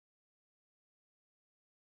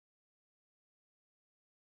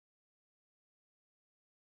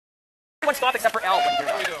Everyone stop except for Al.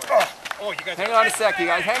 Oh, you guys hang on a sec, you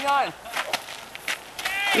guys. Hang on.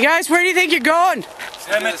 You guys, where do you think you're going?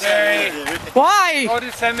 Cemetery. Why? Go to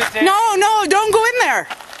the cemetery. No, don't go in there.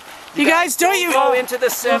 You guys, don't you go into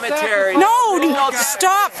the cemetery? No,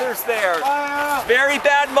 stop. There's there. Very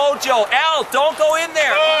bad mojo. Al, don't go in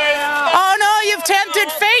there. Oh no, you've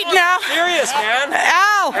tempted fate now. Serious, man.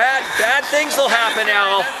 Al. Bad things will happen,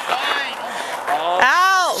 Al.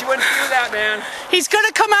 Al. She wouldn't do that, man. He's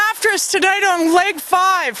gonna come after us tonight on leg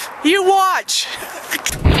 5. You watch.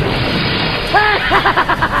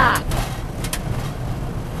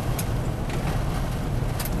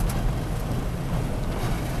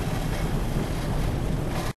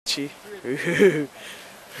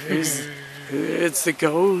 It's the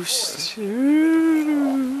ghost.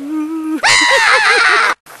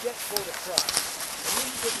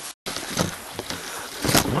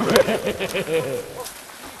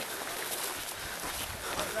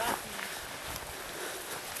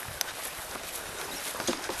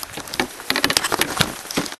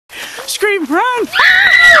 Scream, run!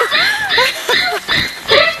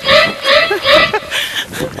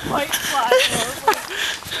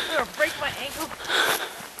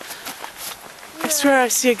 I swear I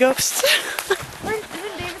see a ghost.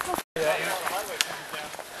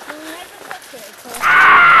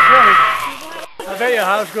 I bet your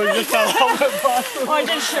house goes just a little bit past. Oh, I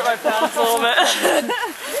did shit my pants a little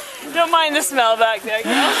bit. Don't mind the smell back there,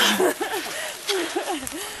 girls.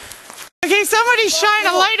 Okay, somebody shine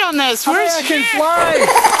a light on this. Where's I can fly? Here.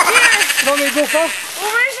 Want me to go first?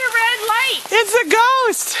 Well, where's your red light? It's a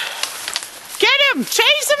ghost! Get him!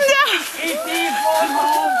 Chase him down! KT's going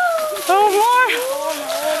home. Oh, more!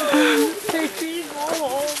 KT's going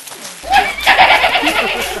home.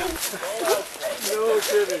 No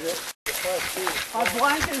kidding. My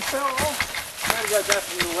blanket fell off. I got that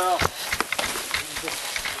from the well.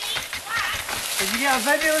 Did you get a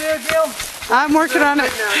video there, Gil? I'm working on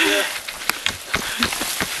it.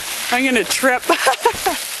 I'm gonna trip.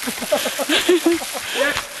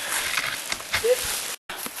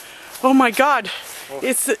 Oh my God!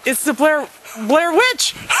 It's the Blair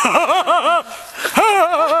Witch.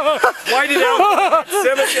 Why did Al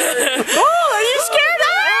cemetery? Oh, are you scared?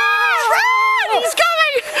 Ah, run! He's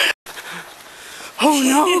coming! Oh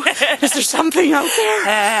no! Is there something out there?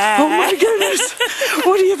 Oh my goodness!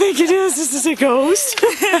 What do you think it is? Is this a ghost? I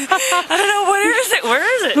don't know. Where is it? Where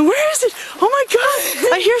is it? Where is it? Oh my God!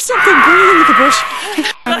 I hear something breathing in the bush.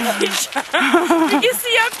 You can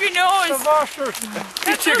see up your nose.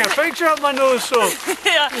 You took a picture of my nose, so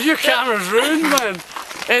Yeah. your camera's ruined, man.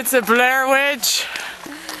 It's a Blair Witch.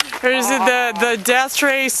 Or is it the death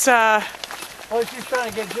race? Oh, she's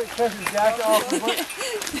trying to get Chris's jacket off the bush.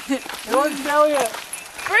 They won't tell you.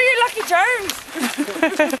 Where are your Lucky Charms?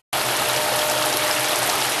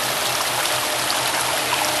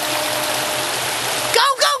 Go,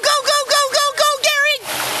 go, go, go, go, go, go, Gary!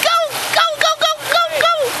 Go, go, go, go, go,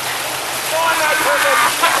 go!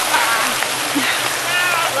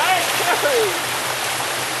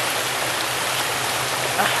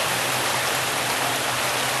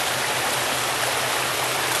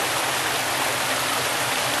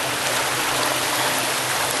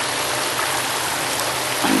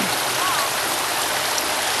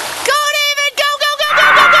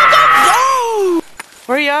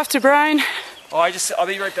 Where are you off to, Brian? Oh, I'll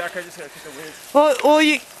be right back. I just gotta take a whiz. Well,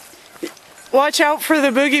 you watch out for the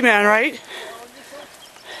boogeyman, right?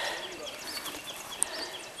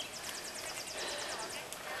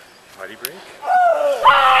 Party break?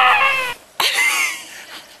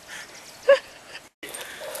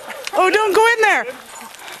 Oh, don't go in there!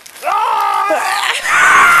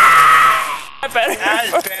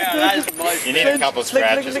 You need a couple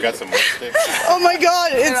scratches, got some lipstick. Oh my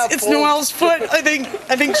God, it's Noelle's foot. I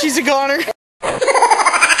think she's a goner.